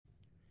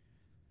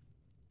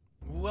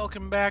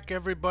Welcome back,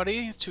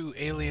 everybody, to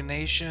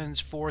Alienation's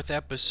fourth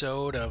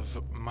episode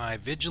of my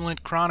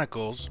Vigilant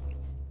Chronicles,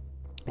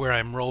 where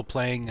I'm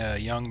role-playing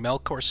young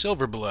Melkor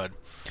Silverblood,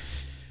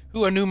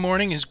 who a new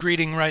morning is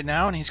greeting right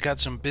now, and he's got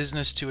some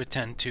business to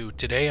attend to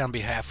today on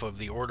behalf of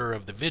the Order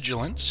of the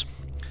Vigilants.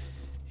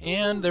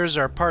 And there's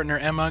our partner,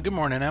 Emma. Good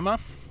morning, Emma.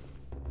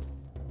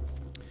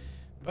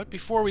 But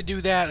before we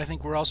do that, I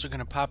think we're also going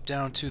to pop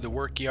down to the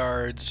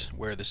workyards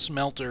where the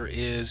smelter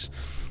is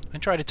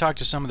and try to talk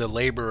to some of the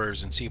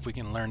laborers and see if we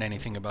can learn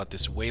anything about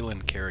this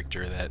Wayland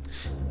character that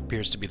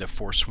appears to be the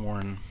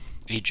Forsworn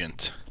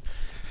agent.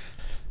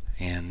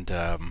 And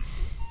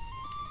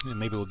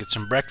maybe we'll get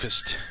some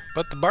breakfast.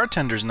 But the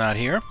bartender's not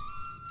here.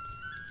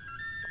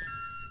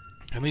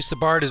 At least the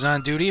bard is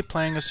on duty,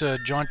 playing us a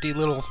jaunty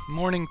little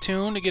morning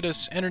tune to get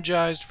us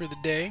energized for the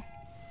day.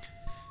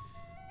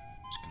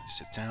 Just gonna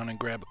sit down and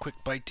grab a quick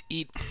bite to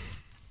eat.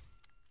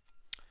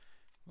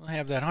 We'll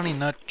have that honey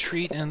nut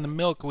treat and the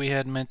milk we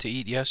had meant to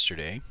eat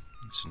yesterday.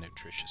 It's a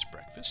nutritious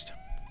breakfast.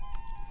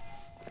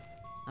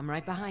 I'm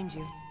right behind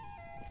you.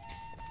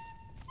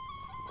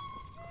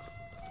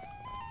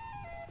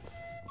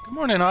 Good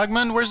morning,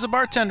 Ogmund. Where's the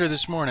bartender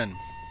this morning?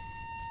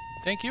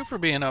 Thank you for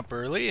being up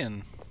early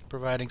and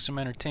providing some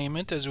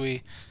entertainment as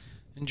we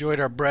enjoyed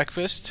our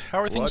breakfast. How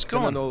are things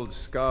going? What can an old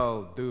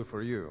skald do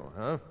for you,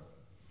 huh?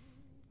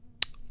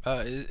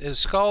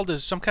 Skald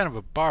is some kind of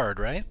a bard,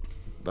 right?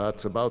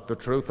 That's about the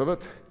truth of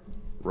it.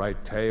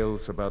 Write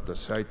tales about the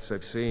sights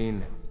I've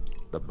seen,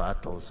 the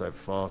battles I've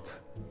fought.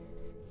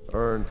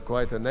 Earned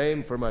quite a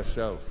name for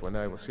myself when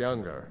I was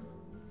younger.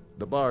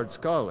 The Bard's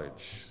College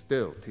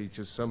still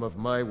teaches some of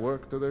my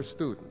work to their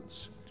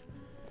students.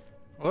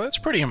 Well, that's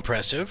pretty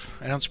impressive.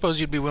 I don't suppose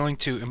you'd be willing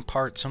to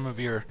impart some of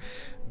your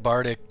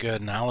bardic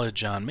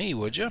knowledge on me,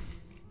 would you?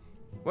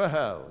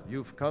 Well,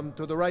 you've come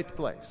to the right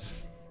place.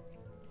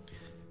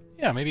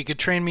 Yeah, maybe you could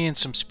train me in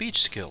some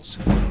speech skills.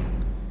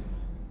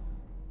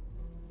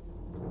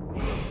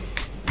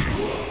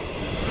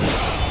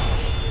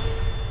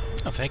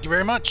 Oh, thank you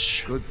very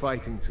much. Good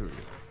fighting to you.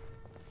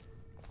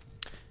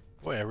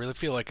 Boy, I really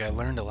feel like I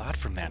learned a lot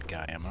from that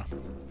guy, Emma.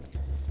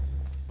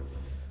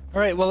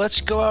 Alright, well, let's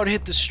go out,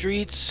 hit the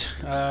streets.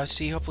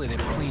 See, hopefully they've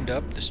cleaned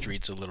up the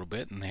streets a little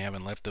bit and they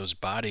haven't left those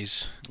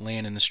bodies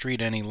laying in the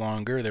street any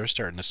longer. They're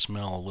starting to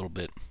smell a little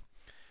bit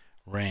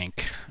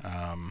rank.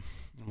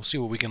 We'll see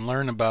what we can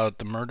learn about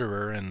the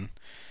murderer and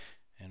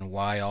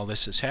why all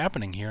this is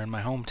happening here in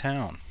my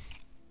hometown.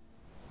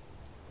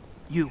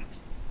 You.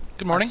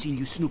 Good morning. I've seen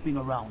you snooping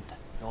around,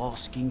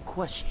 asking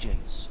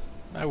questions.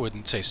 I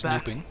wouldn't say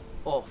snooping. Back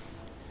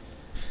off.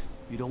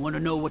 You don't want to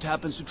know what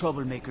happens to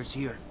troublemakers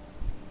here.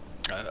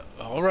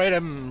 Alright,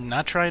 I'm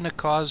not trying to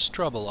cause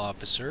trouble,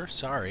 officer.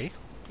 Sorry.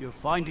 You're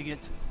finding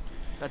it.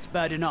 That's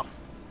bad enough.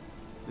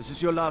 This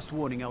is your last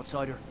warning,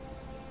 outsider.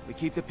 We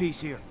keep the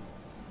peace here.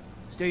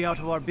 Stay out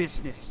of our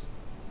business.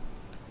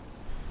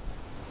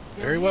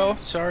 Very well.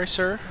 Sorry,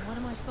 sir. What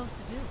am I supposed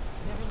to do?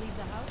 Never leave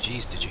the house?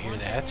 Jeez, did you hear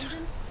that?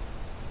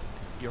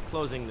 You're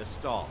closing this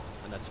stall,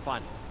 and that's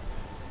final.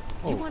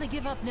 Oh. You want to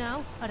give up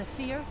now, out of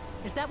fear?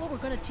 Is that what we're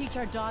going to teach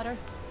our daughter?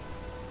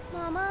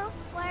 Mama,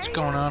 what's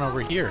going on over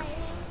here?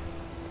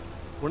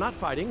 We're not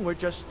fighting, we're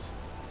just...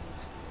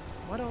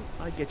 Why don't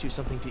I get you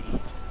something to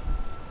eat?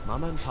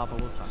 Mama and Papa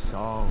will talk.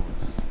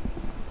 Songs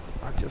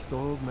are just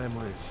old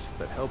memories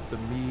that help the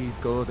mead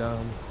go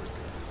down quicker.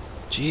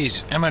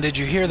 Jeez, Emma, did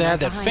you hear that? Right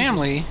That behind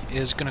family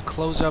is going to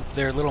close up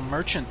their little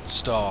merchant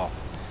stall.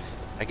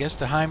 I guess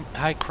the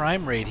high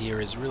crime rate here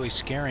is really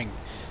scaring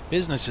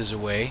businesses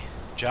away.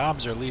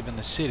 Jobs are leaving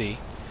the city.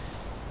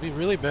 We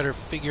really better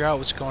figure out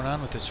what's going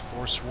on with this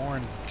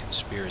Forsworn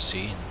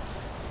conspiracy and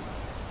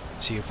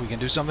see if we can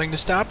do something to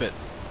stop it.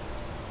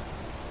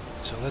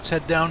 So let's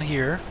head down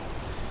here.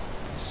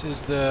 This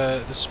is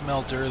the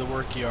smelter, the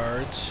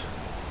workyards.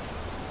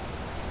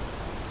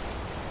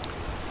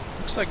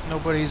 Looks like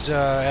nobody's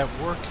at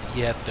work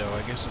yet, though.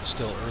 I guess it's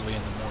still early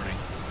in the morning.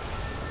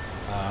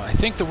 I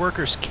think the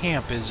workers'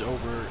 camp is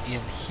over in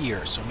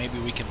here, so maybe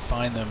we can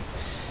find them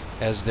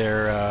as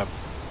they're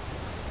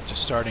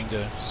just starting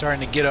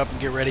to get up and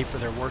get ready for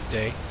their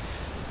workday,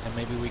 and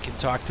maybe we can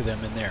talk to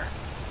them in there.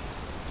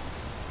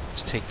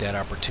 Let's take that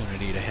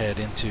opportunity to head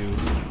into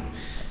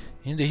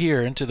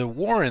here, into the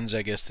Warrens,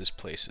 I guess this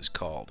place is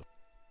called.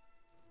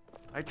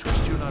 I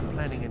trust you're not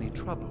planning any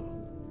trouble.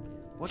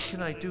 What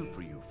can I do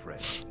for you,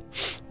 friend?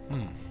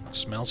 It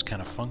smells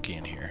kind of funky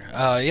in here.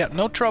 Yeah,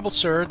 no trouble,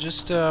 sir.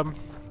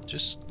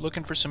 Just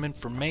looking for some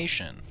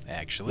information,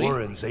 actually.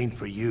 Warrens ain't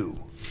for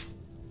you.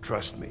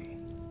 Trust me.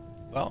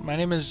 Well, my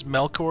name is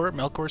Melkor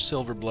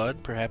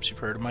Silverblood. Perhaps you've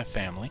heard of my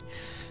family.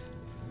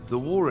 The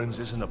Warrens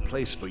isn't a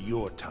place for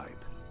your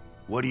type.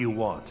 What do you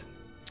want?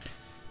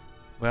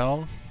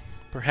 Well,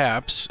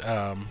 perhaps,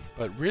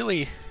 but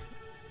really,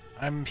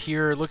 I'm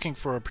here looking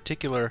for a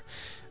particular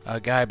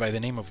guy by the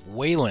name of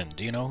Wayland.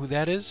 Do you know who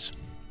that is?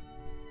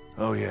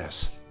 Oh,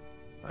 yes.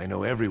 I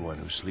know everyone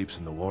who sleeps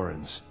in the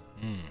Warrens.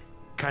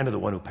 Kind of the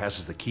one who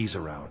passes the keys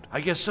around. I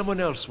guess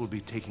someone else will be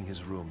taking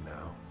his room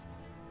now.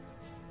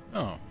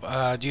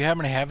 Oh, do you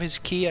happen to have his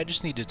key? I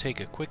just need to take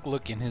a quick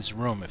look in his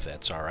room, if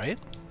that's all right.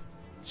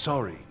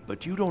 Sorry,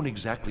 but you don't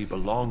exactly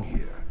belong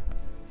here.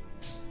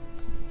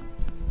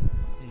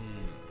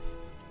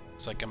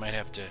 Looks like I might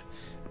have to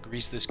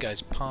grease this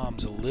guy's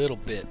palms a little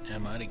bit,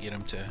 Emma, to get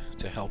him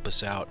to help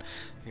us out.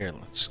 Here,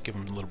 let's give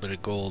him a little bit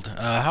of gold.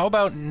 How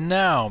about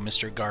now,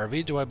 Mr.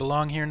 Garvey? Do I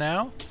belong here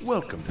now?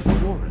 Welcome to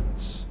the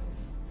Warrens.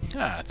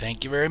 Ah,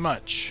 thank you very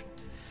much.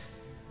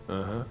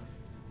 Uh-huh.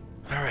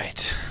 All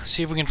right,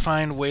 see if we can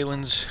find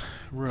Waylon's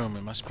room.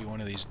 It must be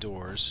one of these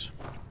doors.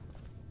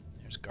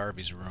 There's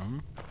Garvey's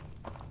room.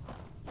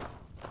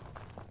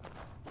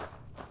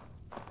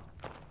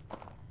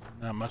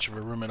 Not much of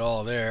a room at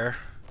all there.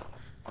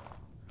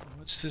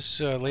 What's this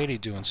lady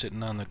doing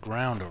sitting on the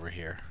ground over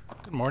here?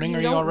 Good morning,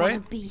 are you all right? You don't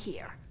want to be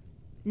here.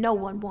 No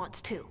one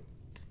wants to.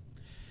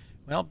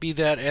 Well, be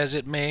that as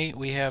it may,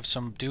 we have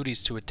some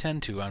duties to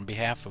attend to on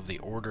behalf of the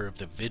Order of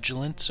the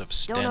Vigilants of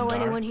Stendar. Don't know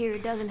anyone here who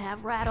doesn't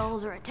have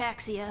rattles or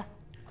ataxia.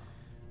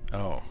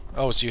 Oh,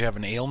 so you have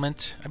an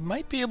ailment? I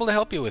might be able to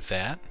help you with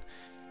that.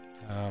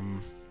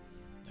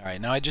 Alright,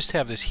 now I just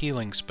have this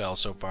healing spell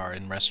so far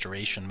in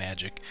Restoration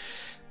Magic.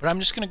 But I'm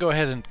just going to go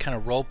ahead and kind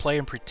of roleplay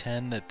and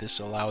pretend that this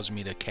allows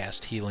me to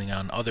cast healing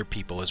on other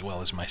people as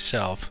well as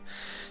myself.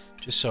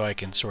 Just so I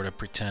can sort of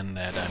pretend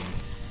that I'm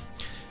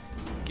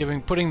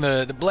putting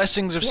the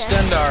blessings of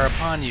Stendar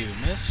upon you,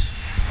 miss.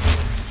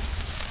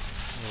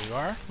 There you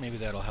are. Maybe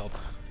that'll help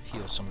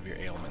heal some of your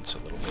ailments a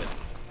little bit.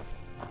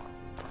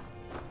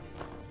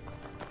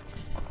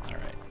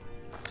 Alright.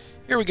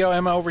 Here we go,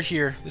 Emma, over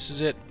here. This is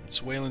it.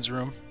 It's Waylon's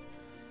room.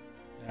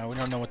 Now, we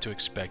don't know what to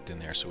expect in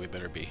there, so we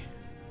better be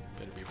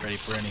ready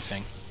for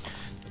anything.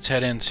 Let's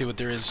head in and see what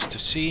there is to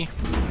see.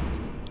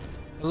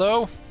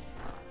 Hello?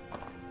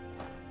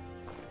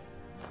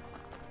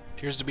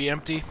 Appears to be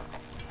empty.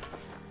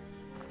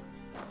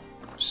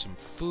 Some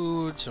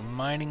food, some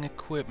mining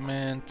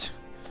equipment.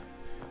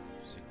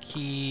 There's a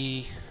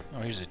key.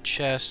 Oh, here's a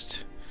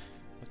chest.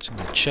 What's in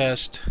the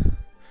chest?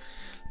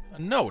 A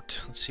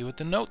note. Let's see what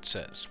the note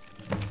says.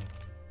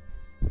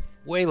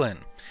 Waylon,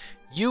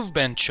 you've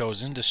been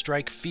chosen to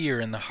strike fear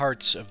in the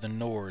hearts of the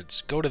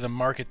Nords. Go to the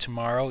market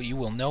tomorrow. You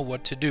will know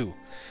what to do.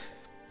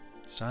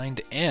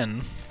 Signed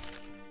N.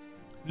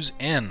 Who's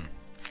N?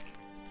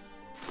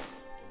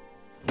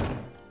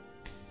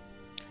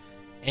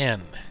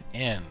 N.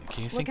 N.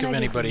 Can you think of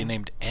anybody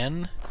named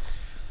N?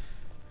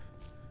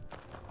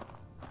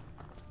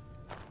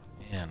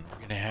 N.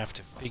 We're gonna have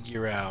to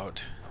figure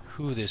out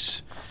who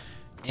this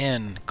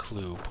N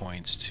clue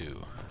points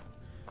to.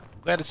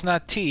 Glad it's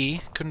not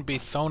T. Couldn't be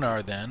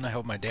Thonar then. I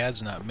hope my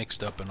dad's not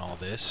mixed up in all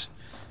this.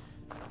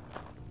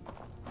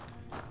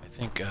 I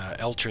think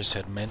Eltrus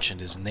had mentioned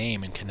his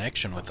name in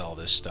connection with all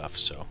this stuff,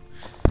 so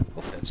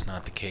hope that's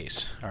not the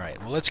case. Alright,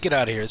 well, let's get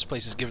out of here. This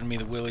place is giving me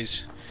the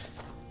willies.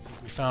 I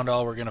think we found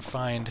all we're going to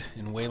find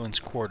in Waylon's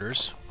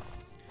quarters.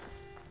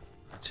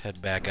 Let's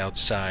head back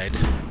outside.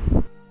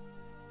 And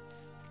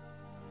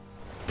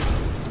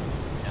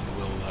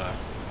we'll,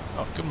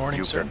 oh, good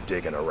morning, sir. You've been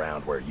digging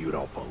around where you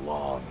don't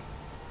belong.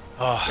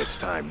 Oh. It's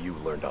time you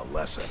learned a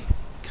lesson.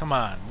 Come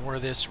on, more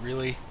of this,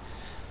 really?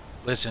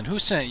 Listen, who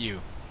sent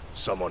you?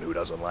 Someone who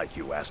doesn't like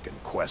you asking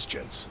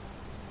questions.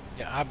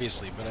 Yeah,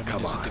 obviously, but I mean,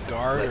 Come is on, it the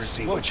guard let's or...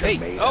 see Whoa, what you're hey,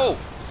 made oh! of.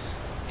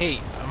 Hey,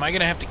 am I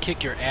gonna have to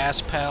kick your ass,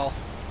 pal?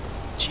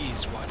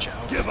 Jeez, watch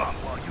out. Give up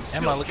while you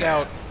still Emma, look can.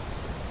 out.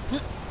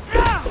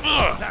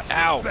 That's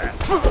Ow. your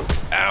best.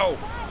 Ow!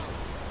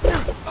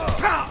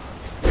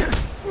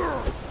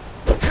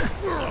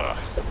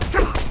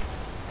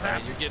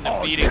 Alright, you're getting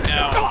a beating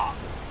now.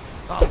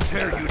 I'll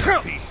tear you to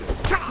pieces.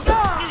 Look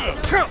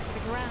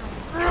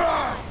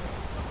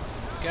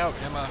out,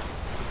 Emma.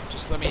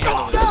 Just let me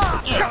handle this.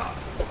 Ouch.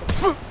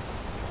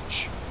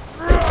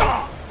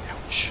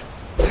 Ouch.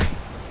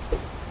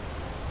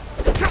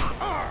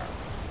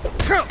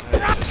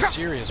 God, it's a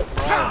serious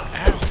brawl.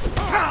 Ow.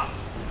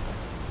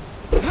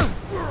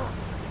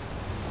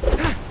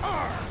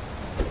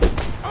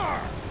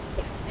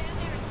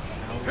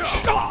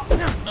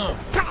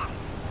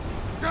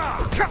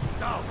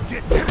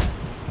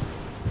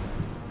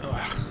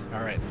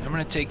 Alright, I'm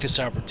going to take this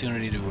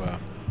opportunity to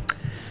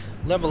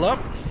level up.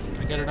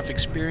 I got enough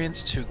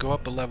experience to go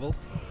up a level.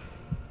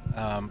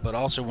 But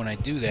also when I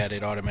do that,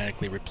 it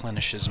automatically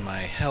replenishes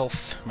my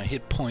health, my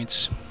hit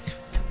points.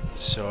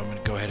 So I'm going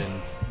to go ahead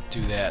and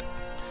do that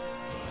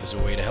as a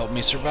way to help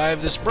me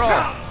survive this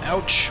brawl.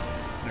 Ouch.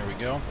 There we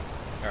go.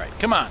 Alright,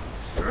 come on.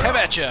 Have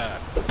at ya.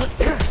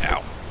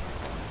 Ow.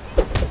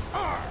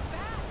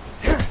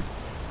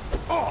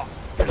 Oh,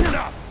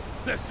 enough!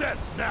 This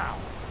ends now!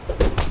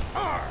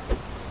 Ouch.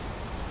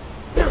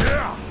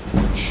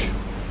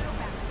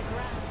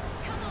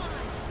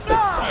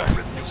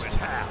 Rip you in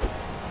half.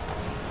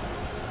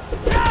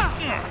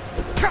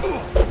 Come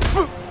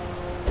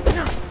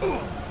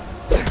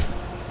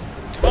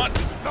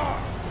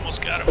on.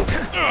 Almost got him.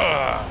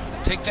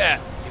 Take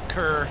that, you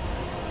cur.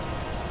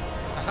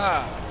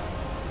 Aha.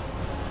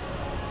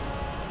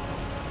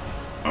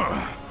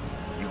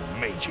 You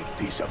mangy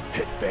piece of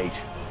pit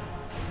bait.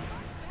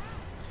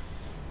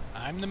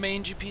 I'm the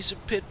mangy piece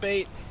of pit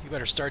bait. You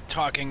better start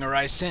talking or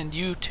I send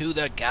you to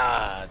the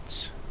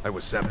gods. I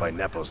was sent by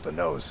Nepos the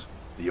Nose.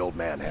 The old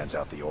man hands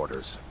out the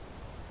orders.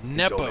 He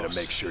told me to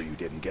make sure you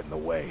didn't get in the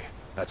way.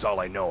 That's all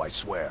I know, I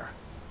swear.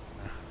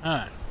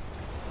 Huh.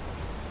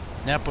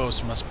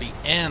 Nepos must be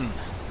N.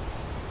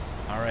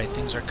 Alright,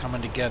 things are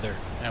coming together,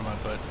 Emma,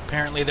 but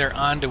apparently they're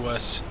onto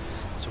us,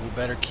 so we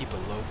better keep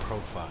a low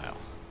profile.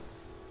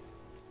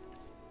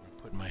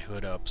 Put my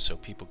hood up so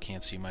people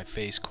can't see my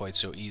face quite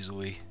so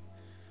easily.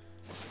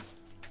 There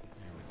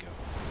we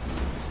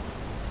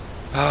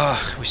go.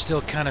 We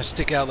still kind of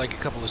stick out like a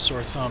couple of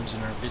sore thumbs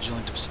in our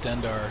Vigilant of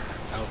Stendar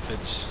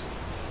outfits.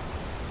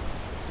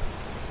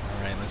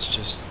 Alright, let's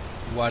just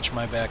watch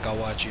my back, I'll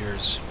watch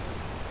yours.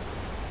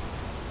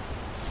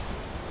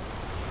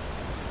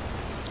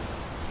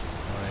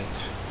 Alright,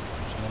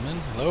 gentlemen,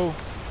 hello.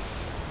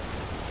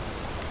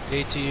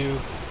 Day to you.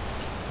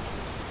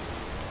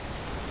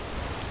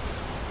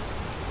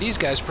 These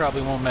guys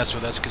probably won't mess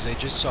with us because they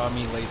just saw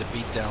me lay the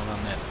beat down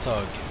on that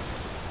thug.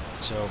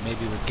 So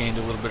maybe we've gained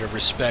a little bit of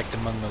respect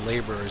among the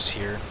laborers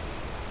here.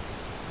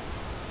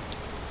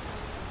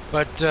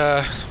 But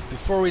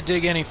before we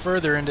dig any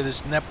further into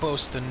this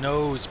Nepos the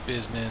Nose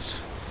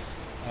business,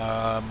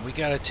 we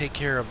gotta take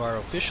care of our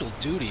official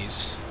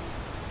duties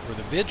for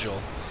the vigil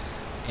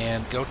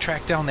and go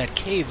track down that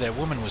cave that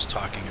woman was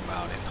talking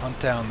about and hunt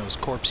down those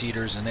corpse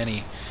eaters and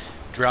any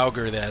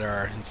Draugr that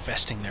are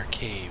infesting their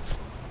cave.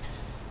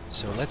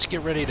 So let's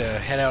get ready to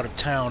head out of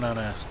town on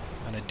a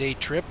day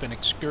trip, an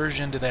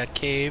excursion to that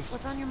cave.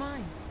 What's on your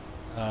mind?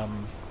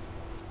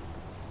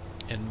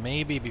 And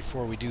maybe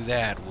before we do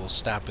that, we'll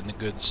stop in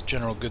the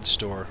general goods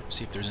store,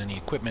 see if there's any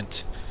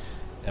equipment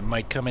that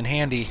might come in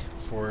handy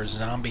for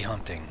zombie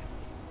hunting.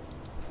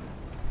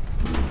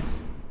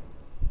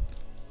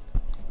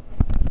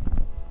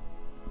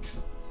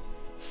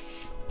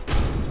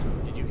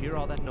 Did you hear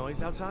all that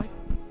noise outside?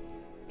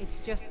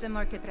 It's just the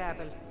market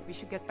rabble. We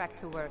should get back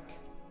to work.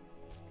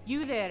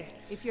 You there,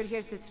 if you're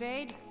here to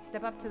trade,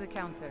 step up to the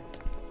counter.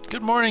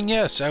 Good morning,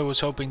 yes, I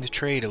was hoping to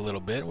trade a little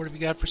bit. What have you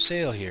got for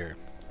sale here?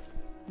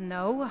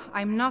 No,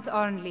 I'm not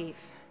Arnleaf.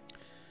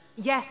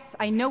 Yes,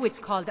 I know it's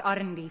called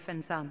Arnleaf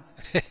and Sons.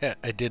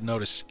 I did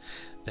notice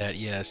that,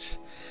 yes.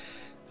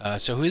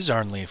 So who is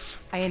Arnleaf?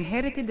 I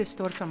inherited the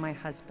store from my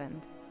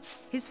husband.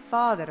 His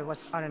father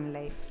was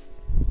Arnleif.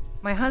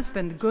 My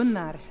husband,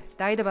 Gunnar,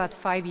 died about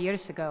 5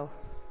 years ago.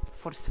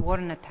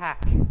 Forsworn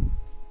attack.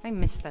 I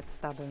miss that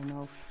stubborn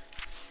oaf.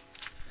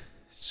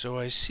 So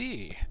I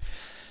see.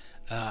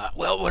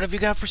 Well, what have you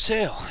got for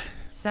sale?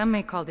 Some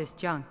may call this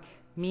junk.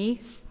 Me,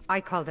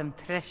 I call them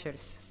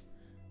treasures.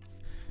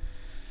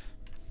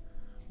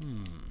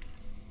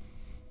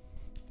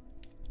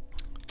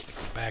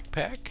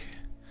 Backpack.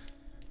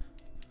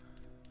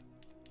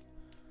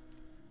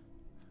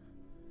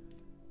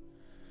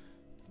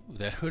 Ooh,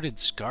 that hooded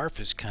scarf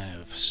is kind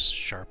of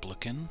sharp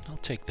looking. I'll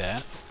take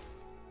that.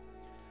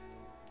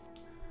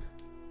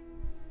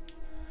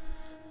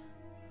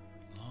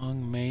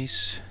 Long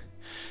mace.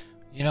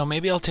 You know,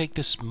 maybe I'll take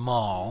this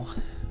maul.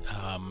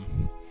 I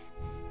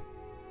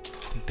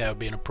think that would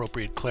be an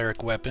appropriate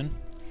cleric weapon.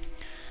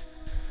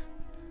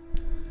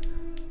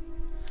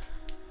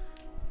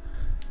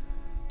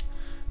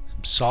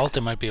 Some salt,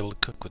 I might be able to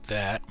cook with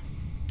that.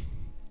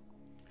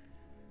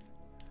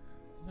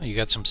 Oh, you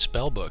got some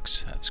spell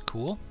books. That's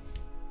cool.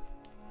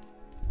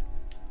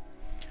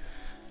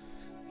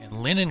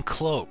 And linen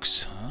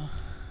cloaks, huh?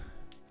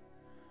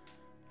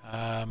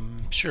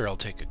 Sure, I'll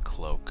take a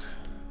cloak.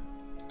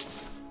 Take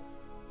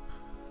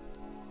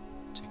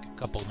a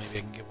couple, maybe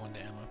I can give one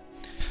to Emma.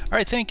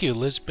 Alright, thank you,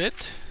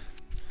 Lisbeth.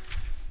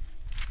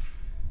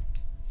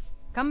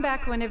 Come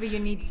back whenever you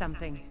need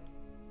something.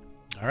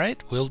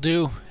 Alright, will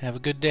do. Have a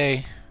good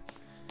day.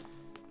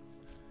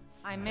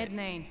 I'm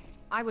Mednane.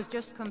 I was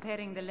just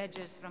comparing the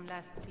ledgers from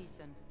last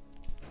season.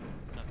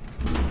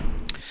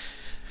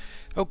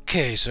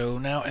 Okay, so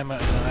now Emma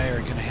and I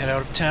are going to head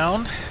out of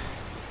town.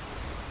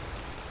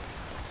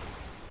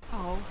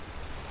 Oh.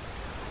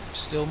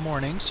 Still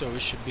morning, so we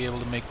should be able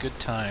to make good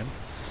time.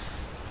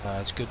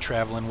 It's good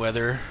traveling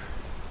weather.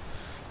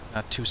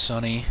 Not too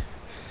sunny,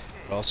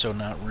 but also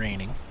not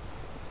raining.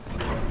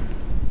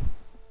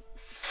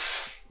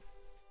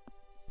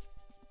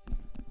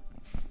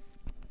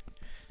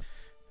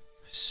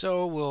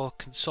 So we'll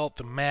consult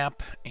the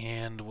map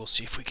and we'll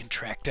see if we can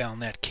track down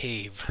that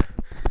cave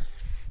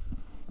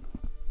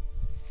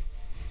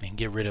and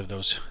get rid of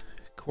those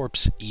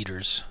corpse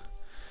eaters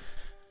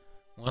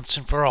once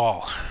and for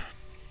all.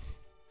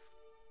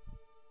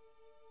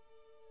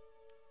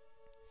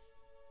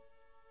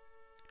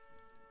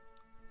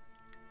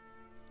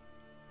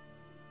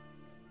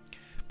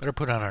 Better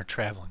put on our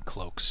traveling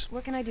cloaks.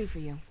 What can I do for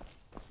you?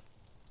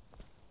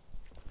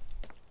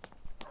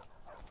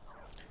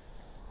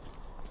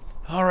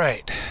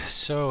 Alright,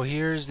 so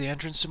here's the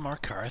entrance to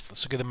Markarth.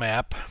 Let's look at the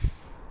map.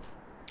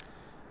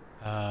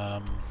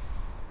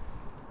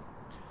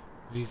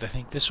 I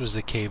think this was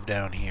the cave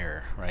down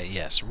here, right?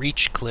 Yes,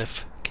 Reach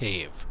Cliff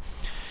Cave.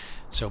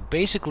 So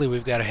basically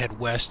we've got to head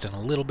west and a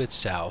little bit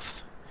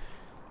south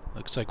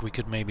Looks like we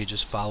could maybe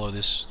just follow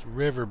this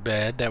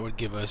riverbed. That would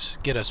get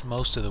us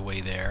most of the way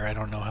there. I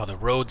don't know how the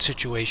road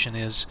situation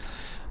is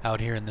out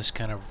here in this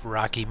kind of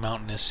rocky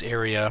mountainous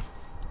area.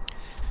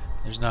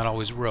 There's not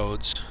always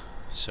roads.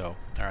 So,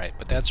 alright,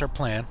 but that's our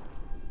plan.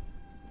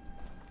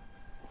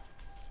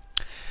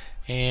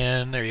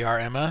 And there you are,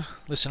 Emma.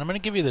 Listen, I'm going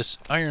to give you this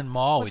iron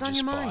maul we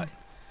just bought.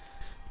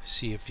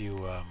 See if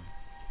you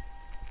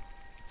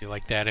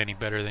like that any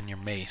better than your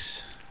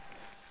mace.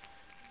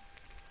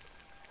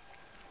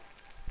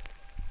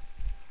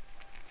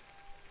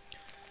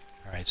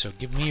 Alright, so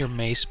give me your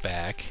mace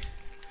back,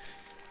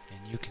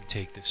 and you can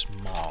take this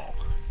maul.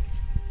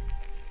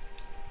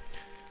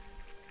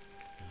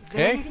 Is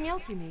there anything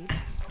else you need?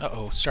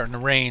 Uh-oh, it's starting to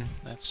rain.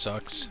 That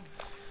sucks.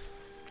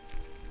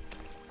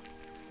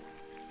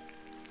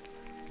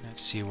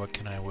 Let's see, what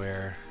can I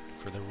wear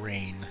for the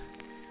rain?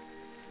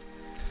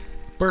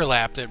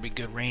 Burlap, that'd be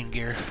good rain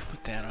gear.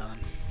 Put that on.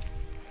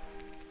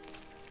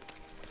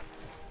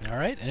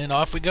 Alright, and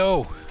off we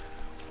go.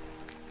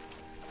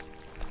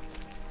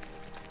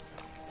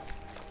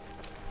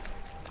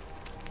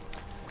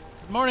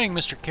 Good morning,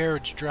 Mr.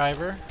 Carriage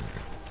Driver.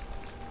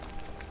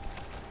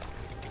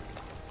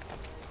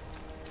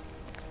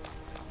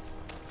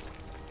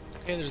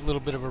 Okay, there's a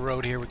little bit of a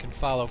road here we can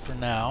follow for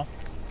now.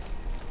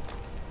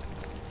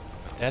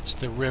 That's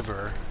the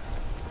river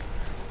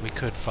we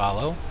could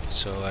follow,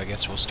 so I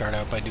guess we'll start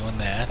out by doing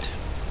that.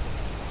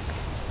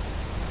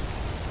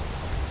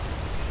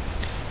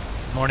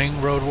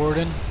 Morning, Road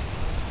Warden.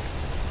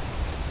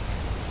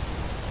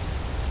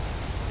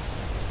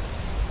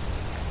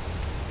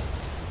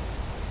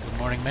 Good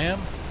morning, ma'am.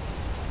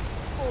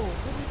 Oh,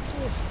 what is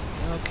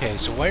this? Okay,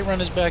 so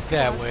Whiterun is back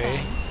that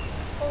way.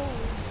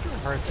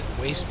 Hearth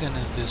Waston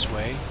is this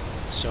way.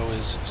 So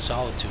is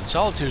Solitude.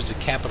 Solitude is the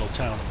capital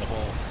town of the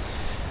whole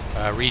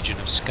region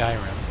of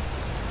Skyrim.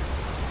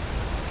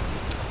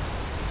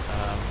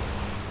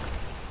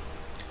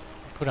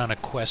 Put on a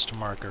quest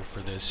marker for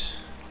this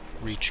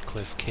Reach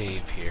Cliff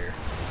Cave here.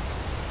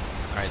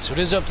 Alright, so it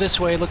is up this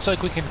way. Looks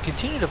like we can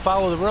continue to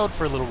follow the road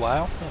for a little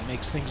while. That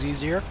makes things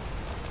easier.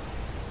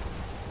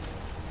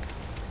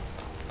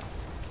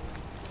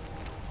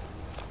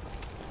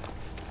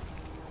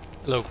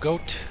 Hello,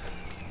 goat.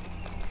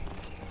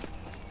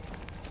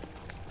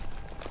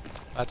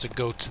 Lots of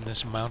goats in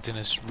this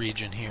mountainous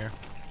region here.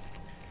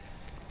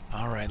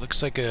 Alright,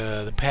 looks like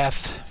the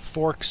path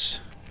forks.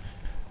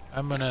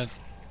 I'm gonna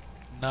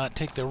not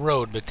take the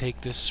road, but take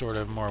this sort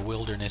of more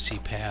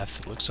wildernessy path.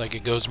 It looks like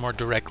it goes more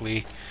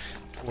directly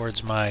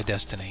towards my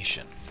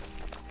destination.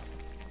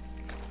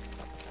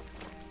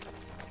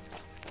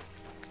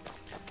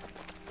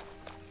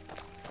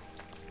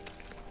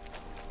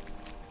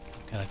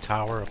 Kind of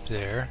tower up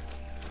there.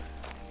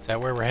 Is that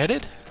where we're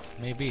headed?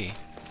 Maybe.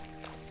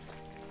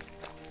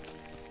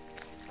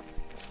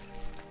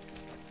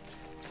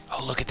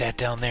 Oh, look at that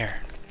down there.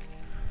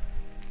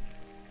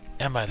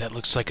 Emma, that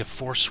looks like a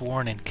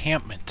forsworn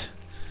encampment.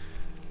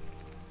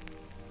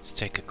 Let's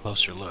take a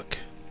closer look.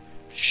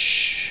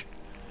 Shh.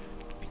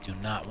 We do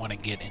not want to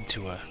get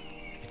into an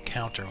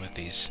encounter with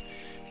these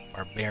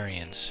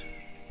barbarians.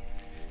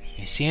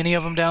 You see any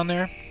of them down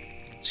there?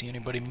 Don't see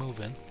anybody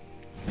moving.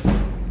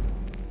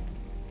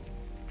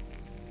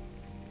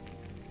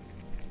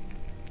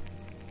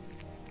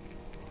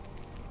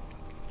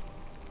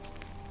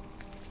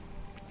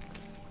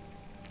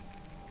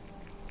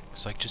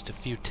 Looks like just a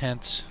few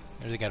tents.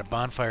 They got a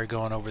bonfire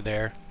going over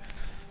there.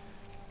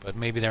 But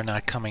maybe they're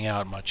not coming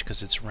out much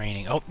because it's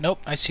raining. Oh, nope,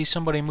 I see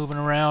somebody moving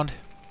around.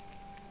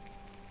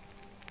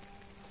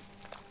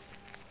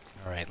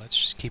 Alright, let's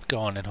just keep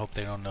going and hope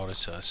they don't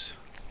notice us.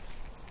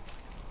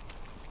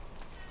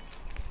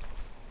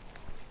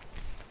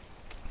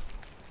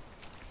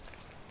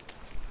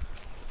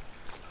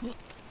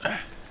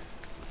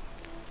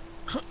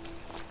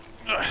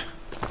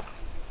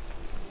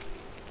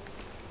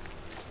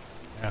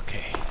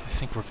 Okay, I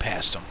think we're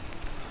past them.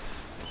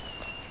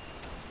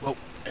 Whoa,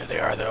 there they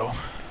are though.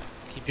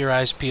 Keep your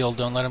eyes peeled,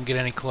 don't let them get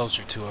any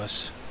closer to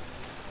us.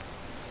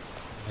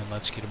 And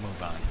let's get a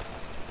move on.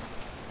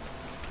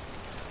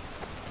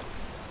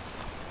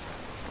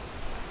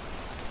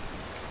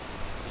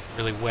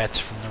 Really wet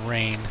from the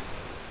rain.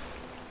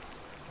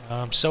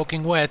 I'm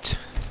soaking wet.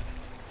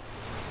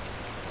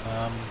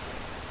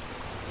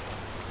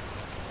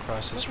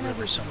 Cross this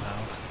river somehow.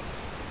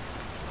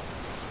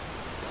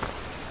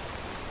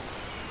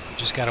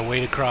 Just gotta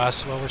wade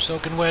across. Well, we're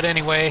soaking wet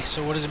anyway,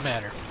 so what does it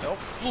matter? Oh,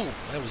 ooh,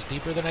 that was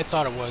deeper than I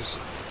thought it was.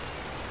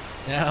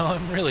 Now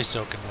I'm really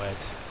soaking wet.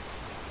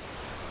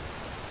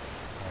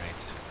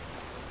 Alright.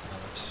 Now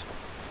let's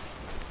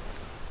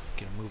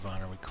get a move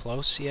on. Are we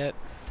close yet?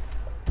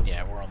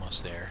 Yeah, we're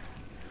almost there.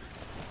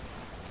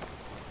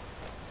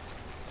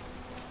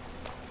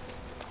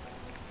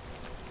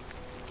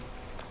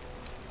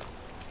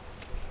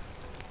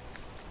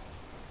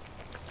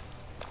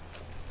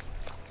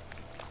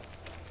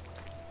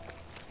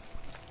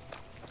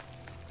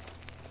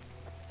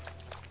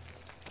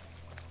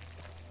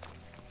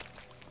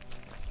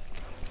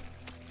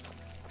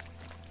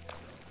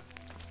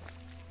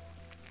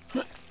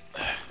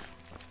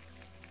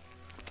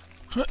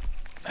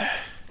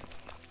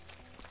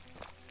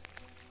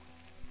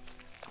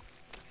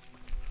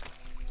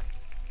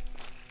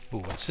 Ooh,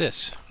 what's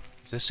this?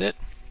 Is this it?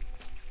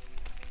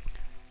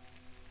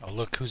 Oh,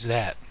 look, who's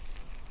that?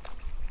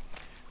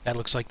 That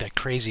looks like that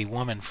crazy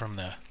woman from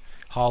the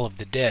Hall of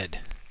the Dead.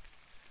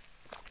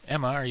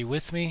 Emma, are you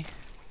with me?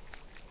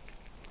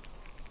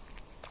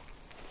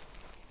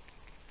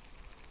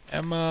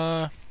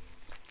 Emma,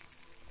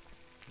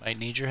 might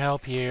need your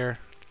help here.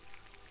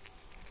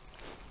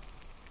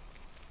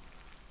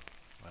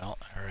 Well,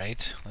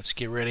 alright, let's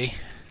get ready.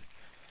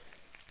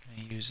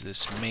 I'm gonna use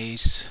this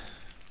mace.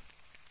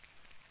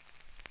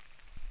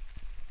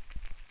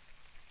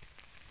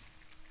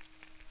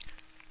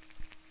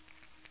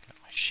 Got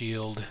my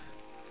shield.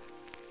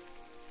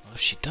 Well,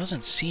 if she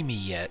doesn't see me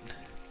yet,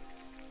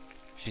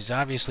 she's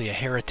obviously a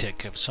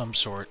heretic of some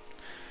sort.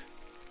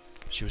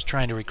 She was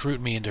trying to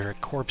recruit me into her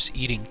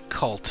corpse-eating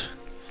cult.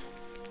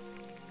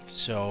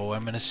 So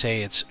I'm going to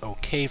say it's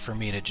okay for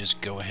me to just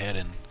go ahead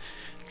and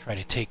try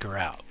to take her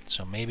out.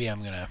 So maybe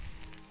I'm going to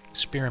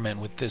experiment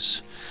with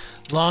this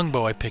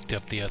longbow I picked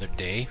up the other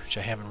day, which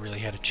I haven't really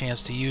had a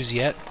chance to use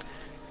yet.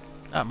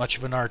 Not much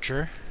of an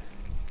archer.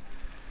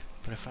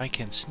 But if I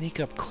can sneak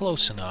up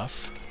close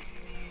enough,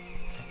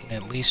 I can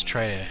at least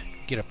try to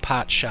get a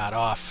pot shot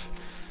off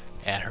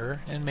at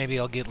her, and maybe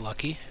I'll get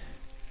lucky.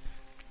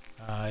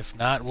 If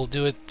not, we'll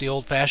do it the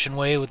old-fashioned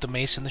way with the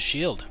mace and the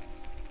shield.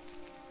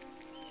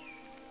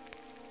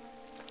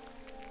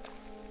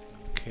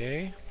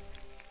 Okay.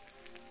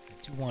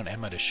 I do want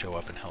Emma to show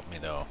up and help me,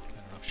 though. I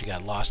don't know if she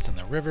got lost in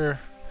the river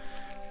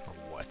or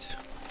what.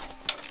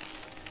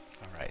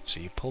 Alright, so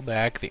you pull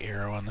back the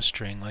arrow on the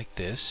string like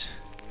this.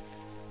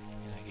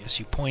 And I guess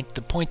you point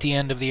the pointy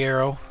end of the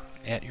arrow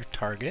at your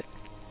target.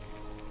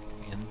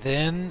 And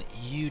then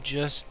you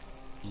just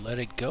let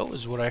it go,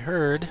 is what I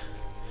heard.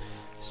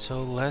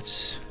 So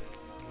let's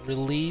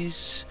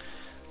release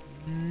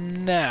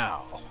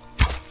now.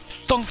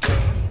 Thunk!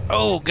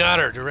 Oh, got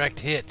her. Direct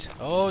hit.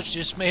 Oh, she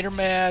just made her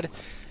mad.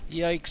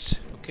 Yikes.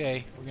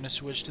 Okay, we're going to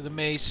switch to the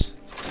mace.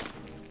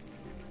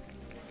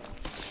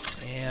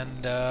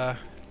 And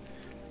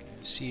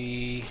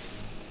see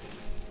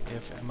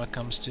if Emma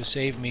comes to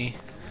save me.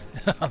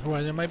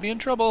 Otherwise, I might be in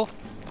trouble.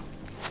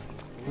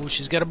 Ooh,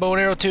 she's got a bow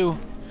and arrow, too.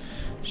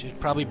 She's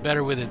probably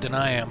better with it than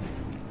I am.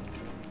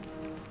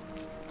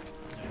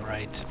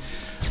 Right.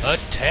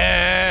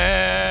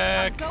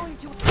 Attack! Going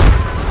to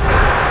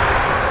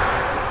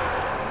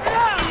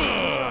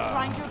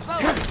grind your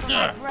bones for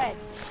my bread.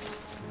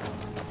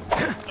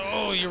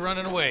 Oh, you're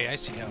running away. I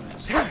see how it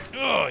is.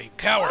 Oh, you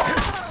coward!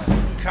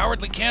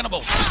 Cowardly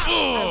cannibal! I will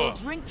Oh!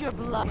 drink your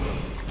blood.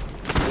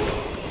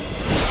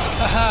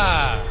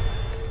 Haha!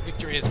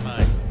 Victory is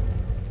mine.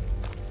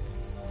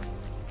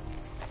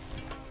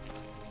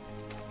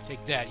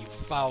 Take that, you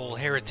foul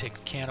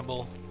heretic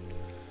cannibal.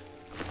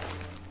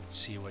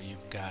 See what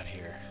you've got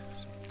here.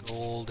 Some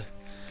gold.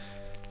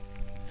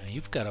 Now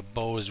you've got a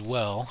bow as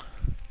well.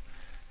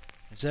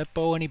 Is that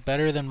bow any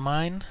better than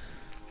mine?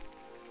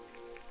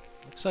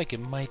 Looks like it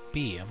might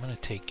be. I'm gonna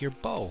take your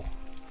bow.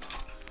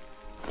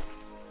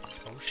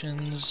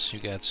 Potions. You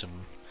got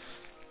some...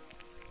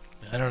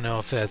 I don't know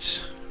if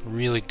that's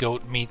really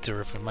goat meat or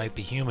if it might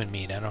be human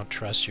meat. I don't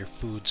trust your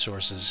food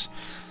sources,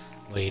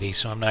 lady,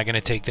 so I'm not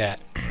gonna take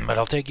that. But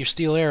I'll take your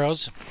steel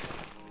arrows.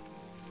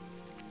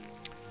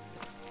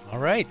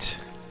 Alright.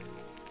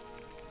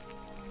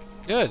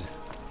 Good.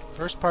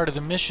 First part of the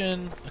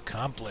mission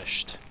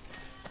accomplished.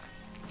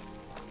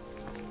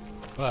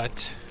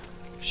 But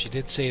she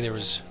did say there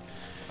was...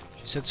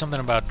 She said something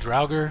about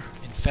Draugr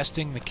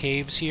infesting the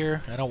caves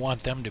here. I don't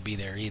want them to be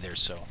there either,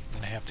 so I'm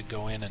going to have to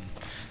go in and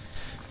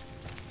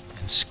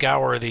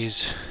scour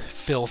these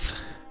filth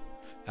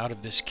out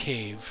of this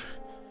cave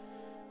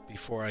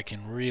before I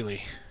can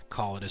really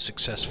call it a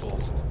successful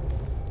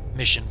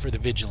mission for the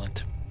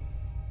Vigilant.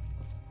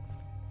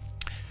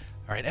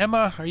 Alright,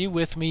 Emma, are you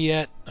with me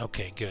yet?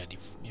 Okay, good.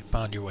 You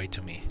found your way to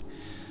me.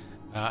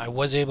 I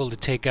was able to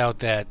take out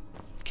that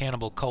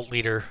cannibal cult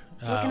leader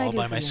all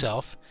by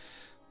myself.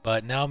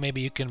 But now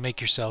maybe you can make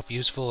yourself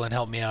useful and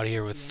help me out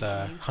here with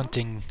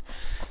hunting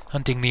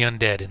the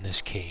undead in this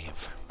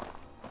cave.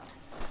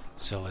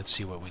 So let's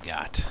see what we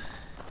got.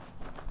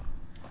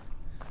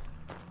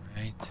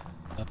 Alright,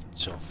 nothing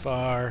so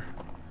far.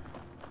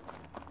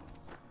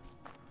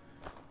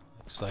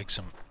 Looks like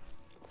some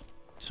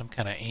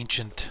kind of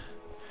ancient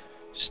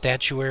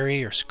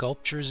statuary or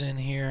sculptures in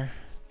here.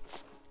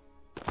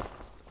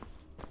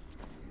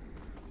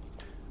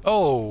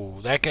 Oh,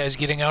 that guy's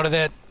getting out of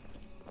that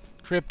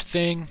crypt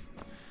thing.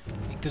 I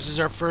think this is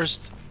our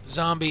first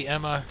zombie,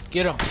 Emma.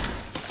 Get him.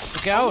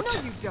 Look out.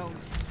 No, you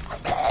don't.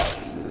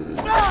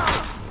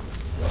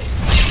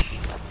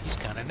 He's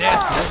kind of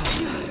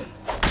nasty, isn't he?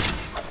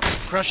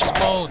 Crush his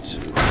bones.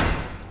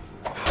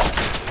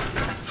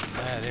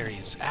 Ah, there he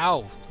is.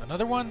 Ow.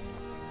 Another one?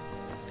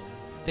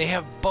 They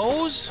have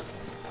bows?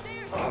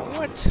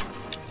 What?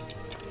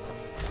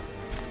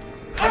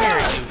 Come here,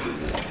 you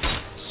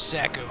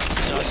sack of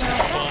dust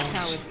and bones.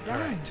 That's how it's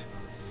done. Alright.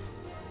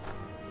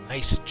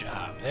 Nice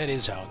job. That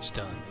is how it's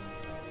done.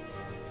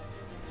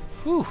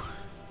 Whew.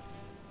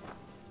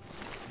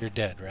 You're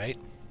dead, right?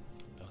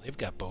 Oh, they've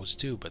got bows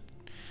too, but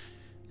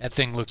That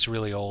thing looks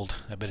really old.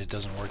 I bet it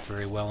doesn't work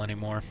very well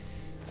anymore.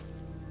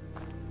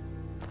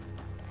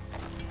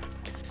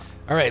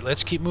 Alright,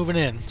 let's keep moving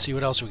in. See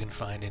what else we can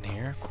find in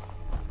here.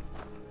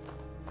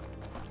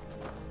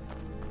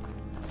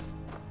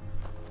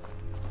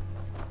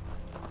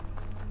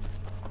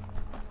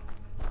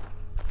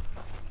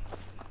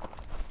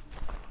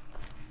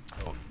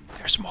 Oh,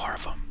 there's more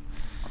of them.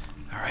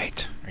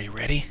 Alright, are you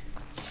ready?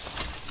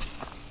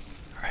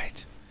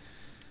 Alright.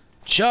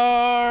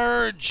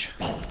 Charge!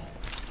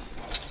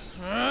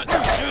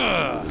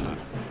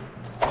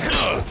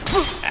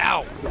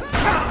 Ow!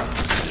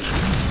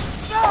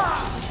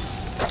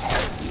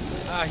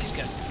 Ah, he's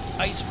got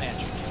ice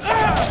magic.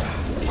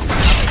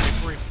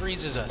 Before he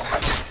freezes us.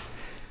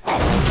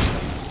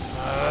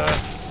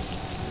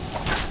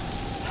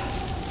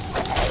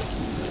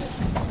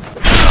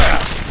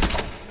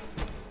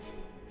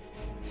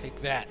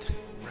 Take that,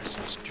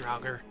 restless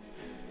Draugr.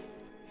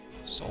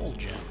 Soul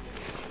gem.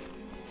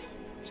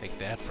 Take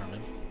that from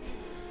him.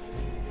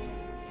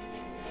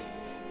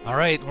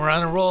 Alright, we're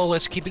on a roll.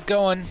 Let's keep it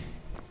going.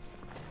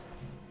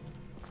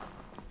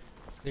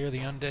 Clear the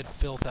undead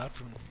filth out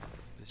from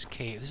this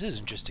cave. This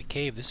isn't just a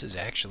cave. This is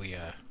actually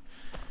a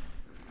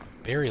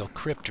burial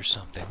crypt or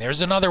something. There's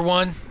another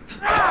one.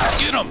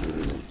 Get him!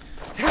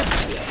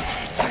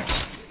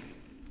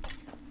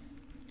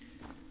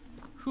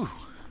 Whew.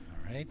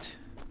 Alright.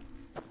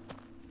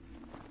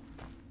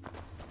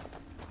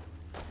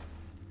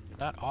 They're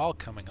not all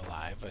coming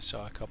alive. I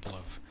saw a couple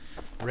of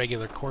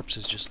regular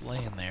corpses just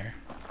laying there.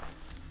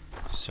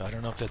 So I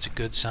don't know if that's a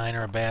good sign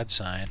or a bad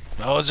sign.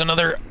 Oh, it's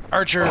another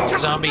archer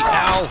zombie.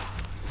 Ow!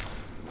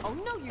 Oh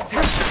no, you don't.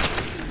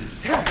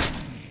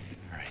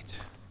 Alright.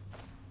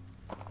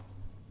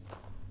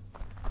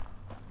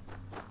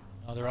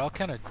 Oh, they're all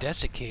kind of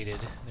desiccated.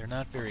 They're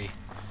not very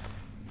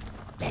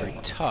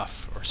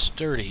tough or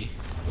sturdy.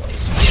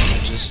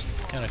 They're just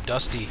kind of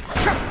dusty.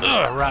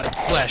 Ugh, rotten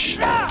flesh.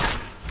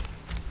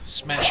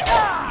 Smash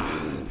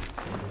them.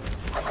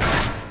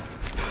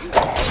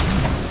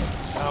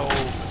 Oh,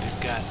 but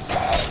they've got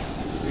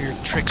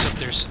weird tricks up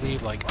their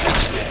sleeve like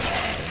ice magic.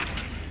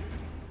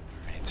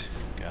 Alright,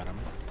 got him.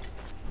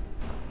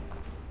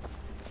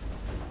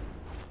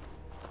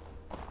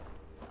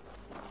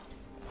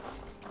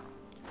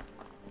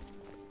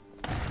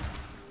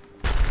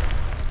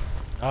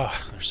 Oh,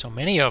 there's so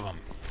many of them.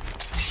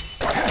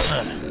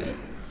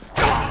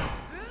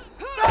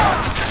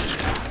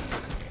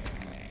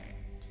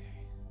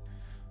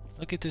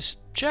 Look at this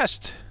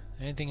chest.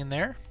 Anything in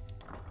there?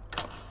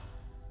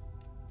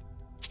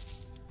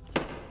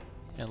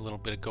 And a little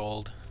bit of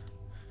gold.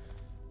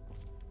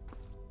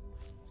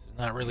 It's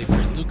not really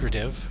very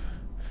lucrative,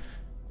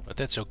 but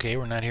that's okay.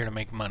 We're not here to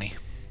make money.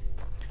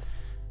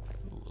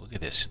 Ooh, look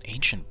at this.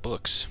 Ancient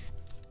books.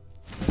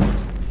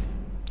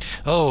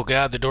 Oh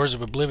god, the Doors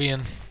of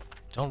Oblivion.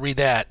 Don't read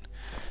that.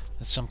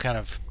 That's some kind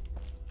of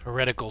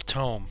heretical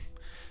tome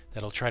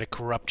that'll try to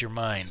corrupt your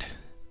mind.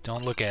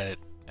 Don't look at it,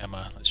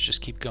 Emma. Let's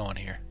just keep going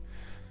here.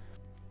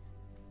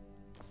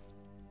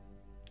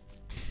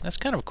 That's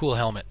kind of a cool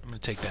helmet. I'm going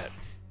to take that.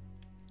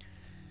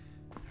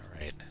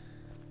 Alright.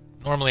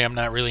 Normally I'm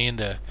not really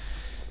into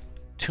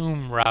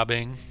tomb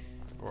robbing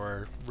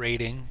or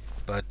raiding,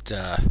 but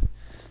I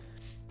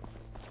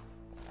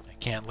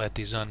can't let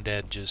these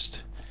undead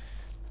just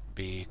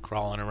be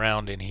crawling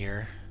around in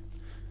here.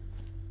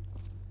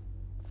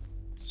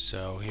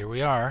 So here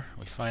we are.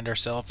 We find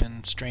ourselves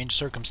in strange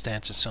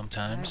circumstances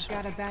sometimes.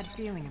 I've got a bad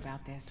feeling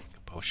about this.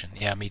 Potion.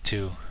 Yeah, me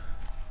too.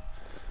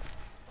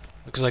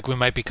 Looks like we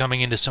might be coming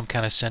into some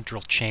kind of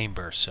central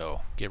chamber,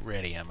 so get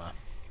ready, Emma.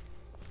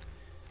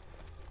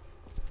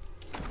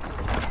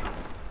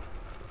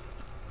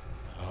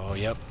 Oh,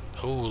 yep.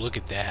 Oh, look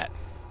at that.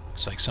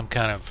 Looks like some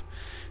kind of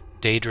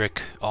Daedric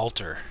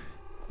altar.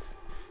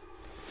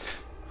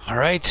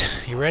 Alright,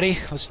 you ready?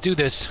 Let's do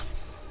this.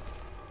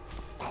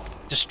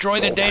 Destroy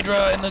the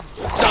Daedra and the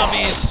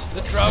zombies!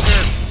 The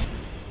Draugr!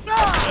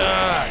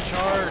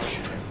 Charge!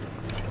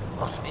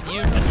 And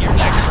you're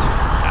next.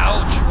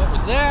 Ouch! What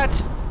was that?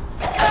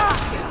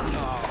 Oh,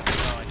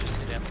 no, I just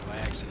hit Emma by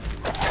accident.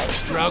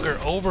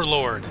 Draugr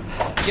Overlord!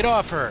 Get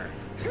off her!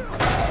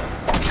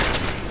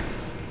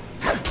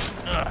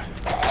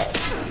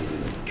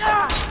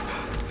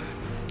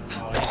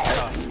 Oh, he's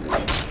tough.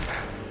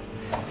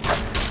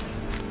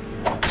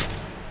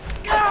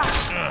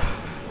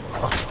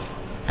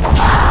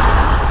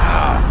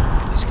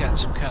 He's got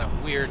some kind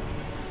of weird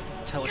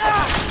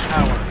telekinetic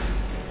power.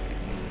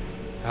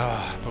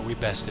 But we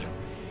bested him.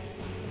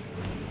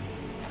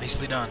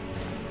 Nicely done.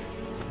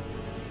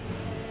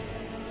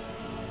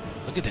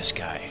 Look at this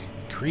guy.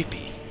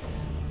 Creepy.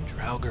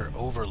 Draugr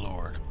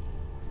Overlord.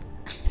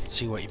 Let's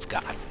see what you've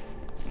got.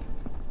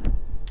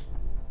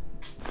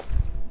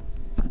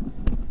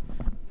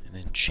 An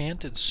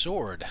enchanted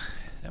sword.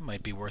 That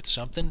might be worth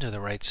something to the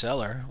right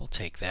seller. We'll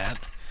take that.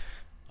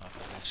 Off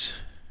of this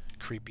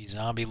creepy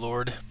zombie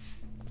lord.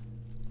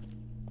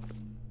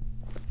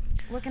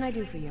 What can I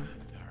do for you?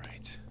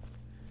 Alright.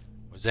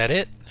 Was that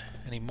it?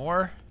 Any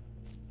more?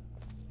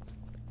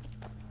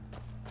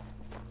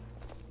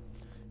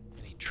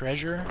 Any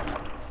treasure.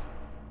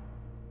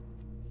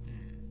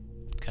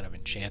 Kind of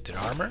enchanted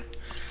armor.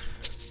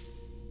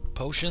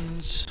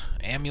 Potions,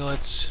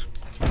 amulets.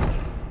 We'll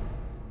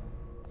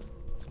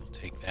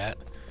take that.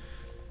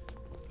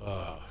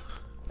 Oh,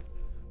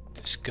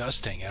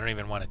 disgusting. I don't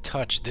even want to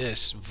touch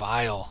this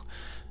vile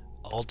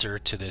altar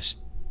to this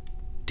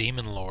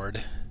demon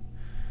lord.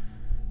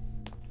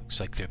 Looks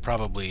like they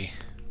probably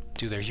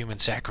do their human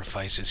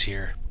sacrifices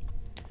here.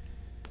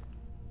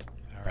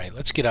 Alright,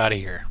 let's get out of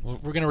here. We're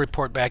going to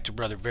report back to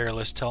Brother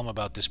Verilus, tell him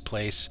about this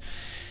place,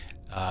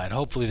 and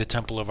hopefully the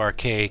Temple of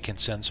Arcade can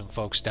send some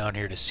folks down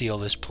here to seal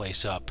this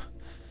place up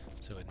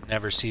so it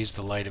never sees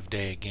the light of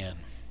day again.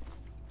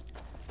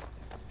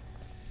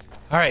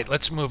 Alright,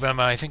 let's move,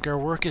 Emma. I think our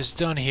work is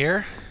done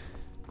here.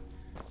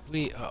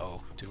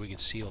 Uh-oh, did we get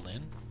sealed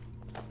in?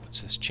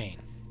 What's this chain?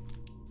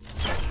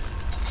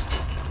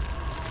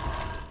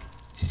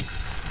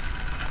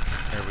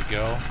 There we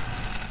go.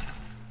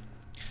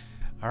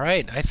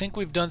 Alright, I think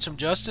we've done some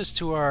justice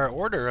to our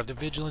order of the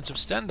Vigilance of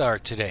Stendarr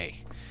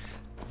today.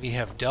 We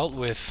have dealt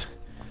with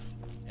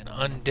an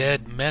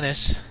undead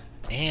menace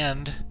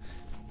and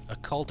a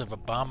cult of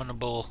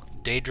abominable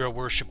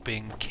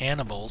Daedra-worshipping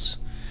cannibals,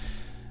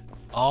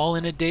 all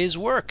in a day's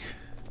work.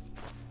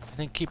 I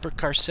think Keeper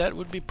Carcette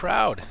would be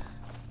proud.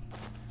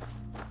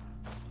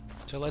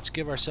 So let's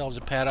give ourselves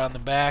a pat on the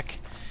back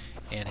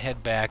and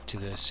head back to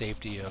the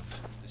safety of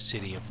the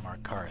city of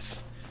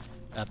Markarth.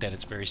 Not that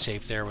it's very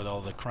safe there with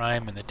all the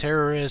crime and the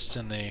terrorists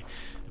and the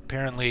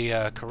apparently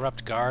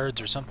corrupt guards,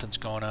 or something's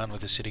going on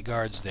with the city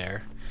guards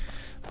there.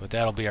 But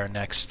that'll be our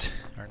next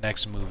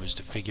move, is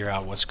to figure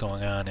out what's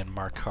going on in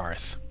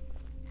Markarth.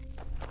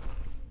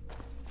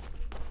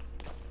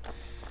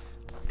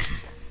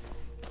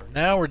 For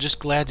now, we're just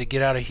glad to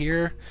get out of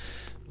here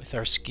with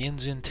our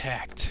skins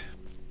intact.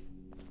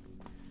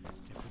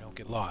 If we don't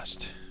get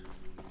lost.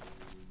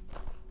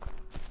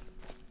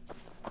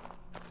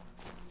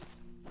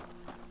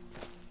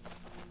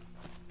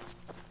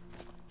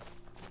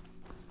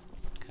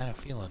 Kind of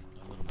feeling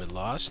a little bit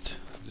lost.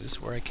 Is this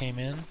where I came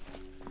in?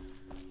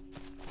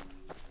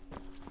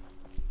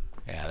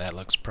 Yeah, that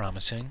looks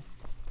promising.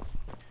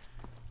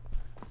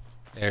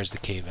 There's the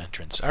cave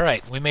entrance.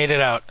 Alright, we made it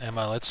out,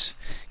 Emma. Let's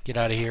get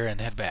out of here and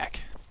head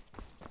back.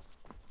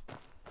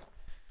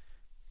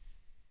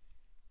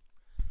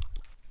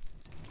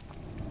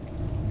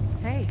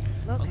 Hey,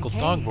 look, Uncle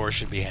Thongbor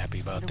should be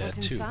happy about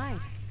that, too.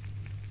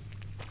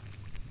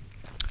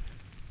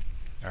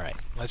 Alright,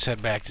 let's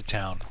head back to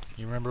town.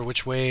 You remember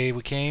which way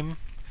we came?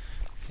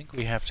 I think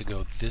we have to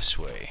go this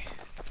way.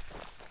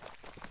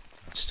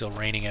 It's still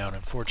raining out,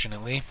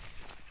 unfortunately.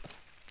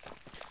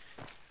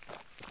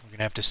 We're going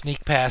to have to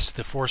sneak past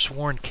the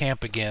Forsworn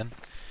camp again.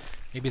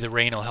 Maybe the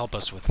rain will help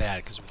us with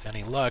that, because with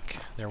any luck,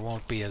 there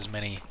won't be as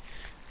many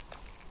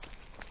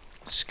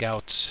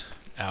scouts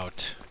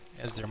out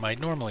as there might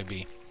normally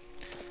be.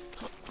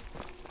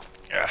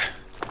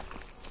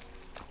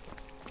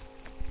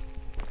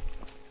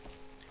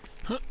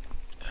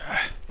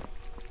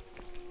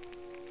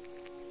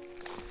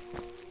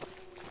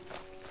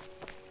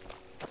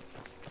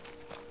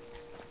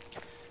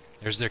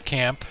 There's their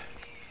camp.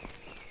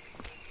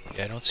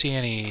 Yeah, I don't see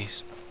any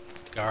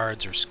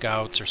guards or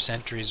scouts or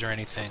sentries or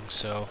anything,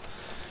 so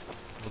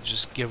we'll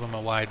just give them a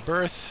wide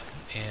berth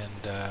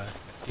and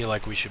feel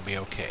like we should be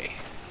okay.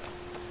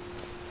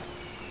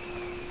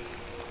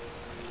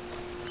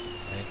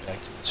 Right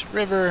back to this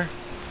river,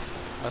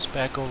 cross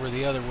back over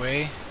the other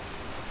way.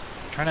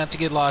 Try not to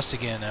get lost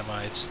again,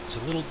 Emma. It's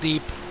a little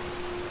deep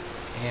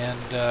and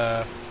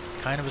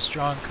kind of a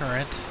strong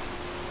current,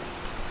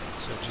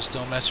 so just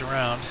don't mess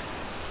around.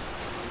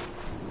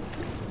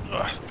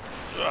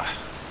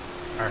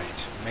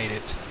 Alright, made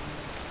it.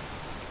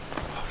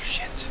 Oh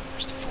shit,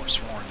 there's the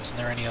Forsworn. Isn't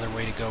there any other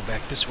way to go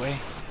back this way?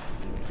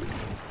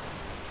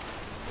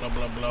 Blub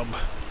blub blub.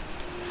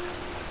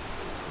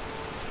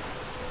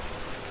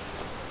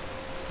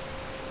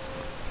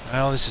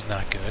 Well, this is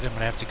not good. I'm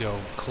gonna have to go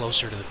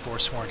closer to the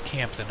Forsworn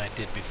camp than I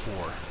did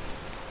before.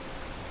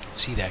 I can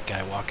see that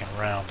guy walking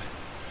around.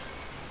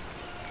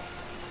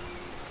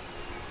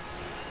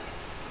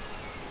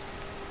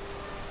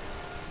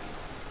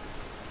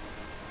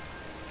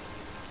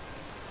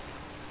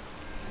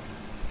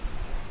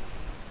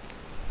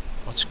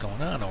 What's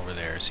going on over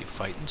there? Is he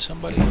fighting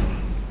somebody?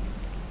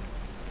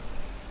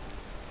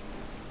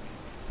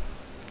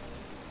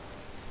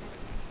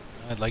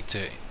 I'd like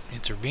to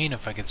intervene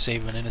if I could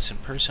save an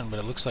innocent person, but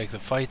it looks like the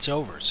fight's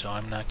over, so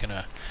I'm not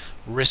gonna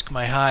risk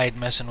my hide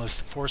messing with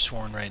the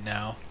Forsworn right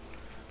now.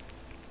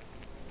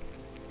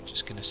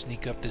 Just gonna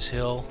sneak up this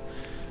hill,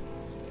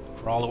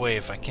 crawl away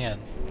if I can.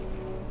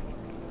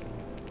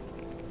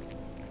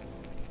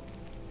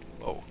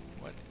 Whoa,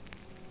 what?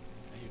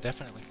 You're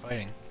definitely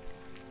fighting.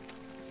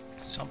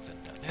 Something.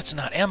 That's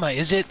not Emma,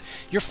 is it?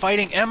 You're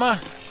fighting Emma?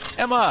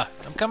 Emma!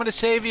 I'm coming to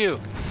save you!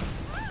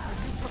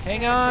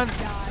 Hang on!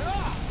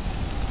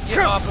 Get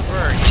off of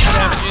her, you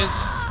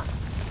savages!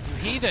 You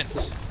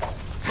heathens!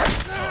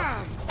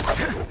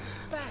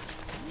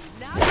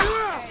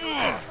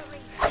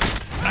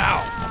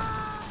 Ow!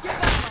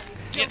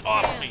 Get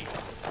off me!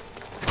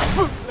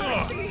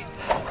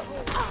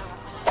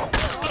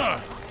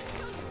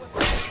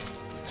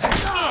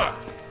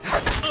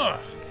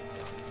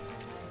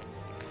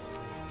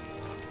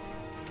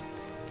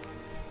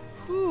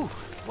 Whew.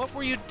 What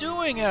were you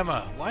doing,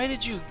 Emma? Why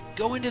did you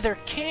go into their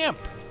camp?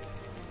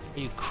 Are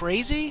you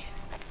crazy?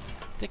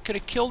 They could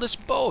have killed us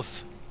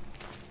both.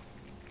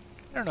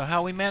 I don't know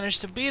how we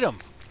managed to beat them.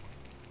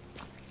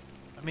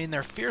 I mean,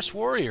 they're fierce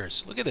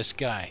warriors. Look at this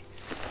guy.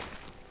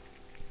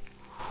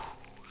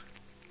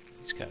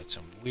 He's got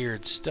some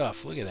weird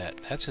stuff. Look at that.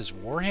 That's his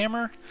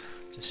warhammer?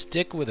 It's a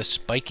stick with a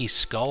spiky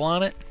skull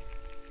on it.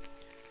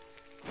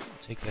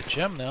 I'll take that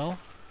gem now.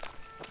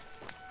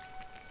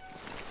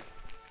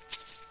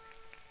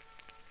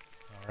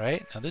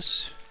 Alright, now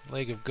this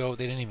leg of goat,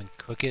 they didn't even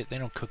cook it. They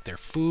don't cook their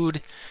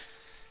food.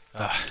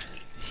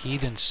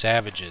 Heathen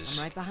savages.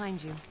 I'm right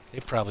behind you. They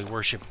probably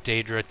worship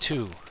Daedra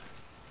too.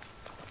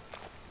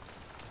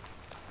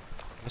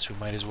 Guess we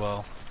might as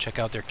well check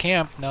out their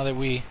camp now that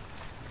we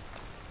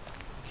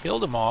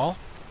killed them all.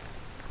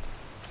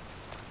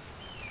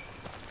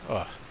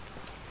 Oh,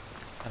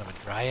 kind of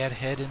a dryad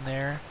head in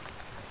there.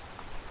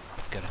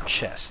 Got a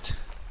chest.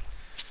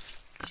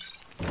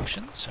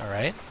 Potions,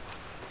 alright.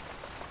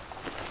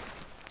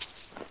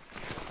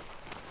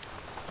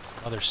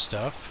 Some other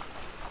stuff.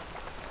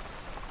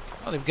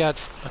 Oh, they've got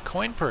a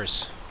coin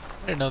purse.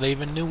 I didn't know they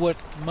even knew what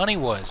money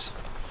was.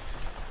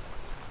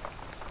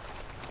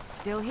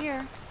 Still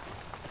here.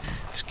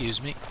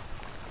 Excuse me.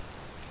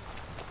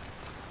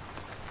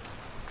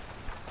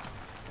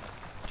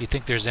 Do you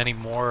think there's any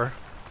more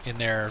in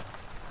their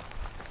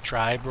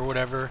tribe or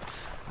whatever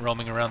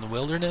roaming around the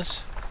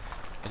wilderness?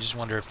 I just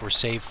wonder if we're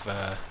safe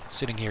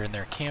sitting here in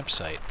their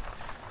campsite.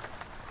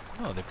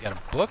 Oh, they've got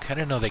a book? I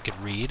didn't know they could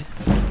read.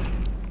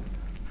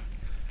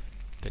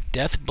 The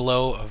Death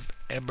Blow of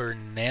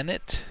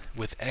Ebernanit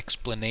with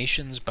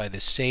explanations by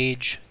the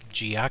sage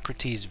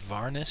Geocrates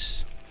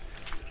Varnus.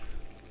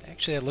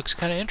 Actually, that looks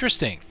kind of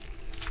interesting.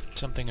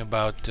 Something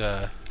about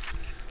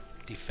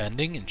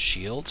defending and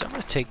shields. I'm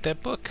going to take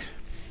that book.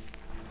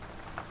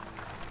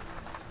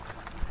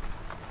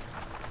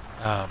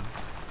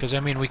 Because, I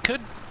mean, we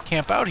could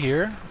camp out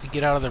here and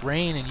get out of the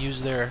rain and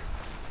use their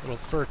little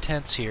fur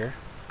tents here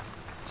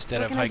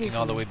instead of hiking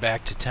all the way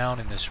back to town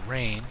in this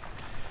rain.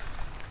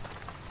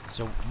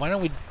 So why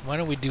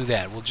don't we do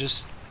that? We'll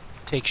just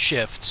take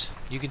shifts.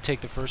 You can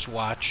take the first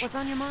watch. What's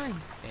on your mind?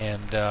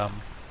 And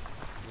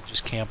we'll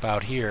just camp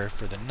out here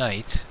for the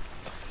night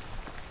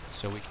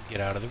so we can get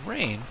out of the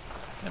rain,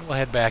 and we'll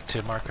head back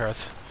to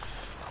Markarth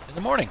in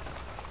the morning.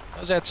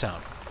 How's that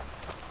sound?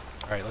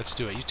 Alright, let's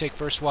do it. You take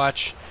first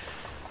watch.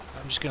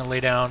 I'm just going to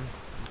lay down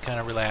and kind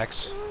of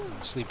relax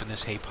and sleep in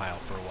this hay pile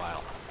for a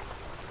while.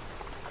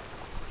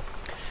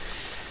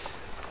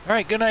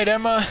 Alright, good night,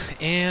 Emma,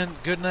 and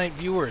good night,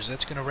 viewers.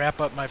 That's going to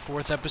wrap up my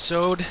 4th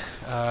episode.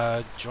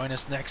 Join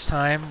us next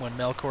time when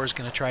Melkor is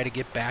going to try to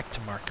get back to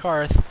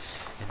Markarth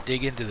and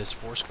dig into this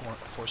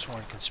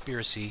Forsworn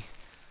conspiracy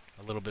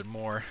a little bit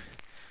more.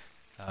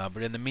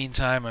 But in the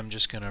meantime, I'm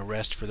just going to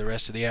rest for the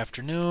rest of the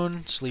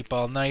afternoon, sleep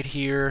all night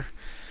here,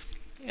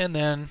 and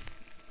then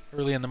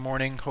early in the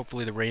morning,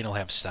 hopefully the rain will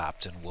have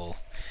stopped and we'll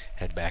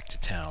head back to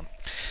town.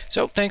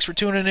 So, thanks for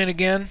tuning in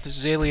again. This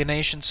is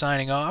Alienation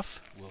signing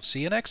off. We'll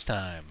see you next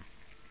time.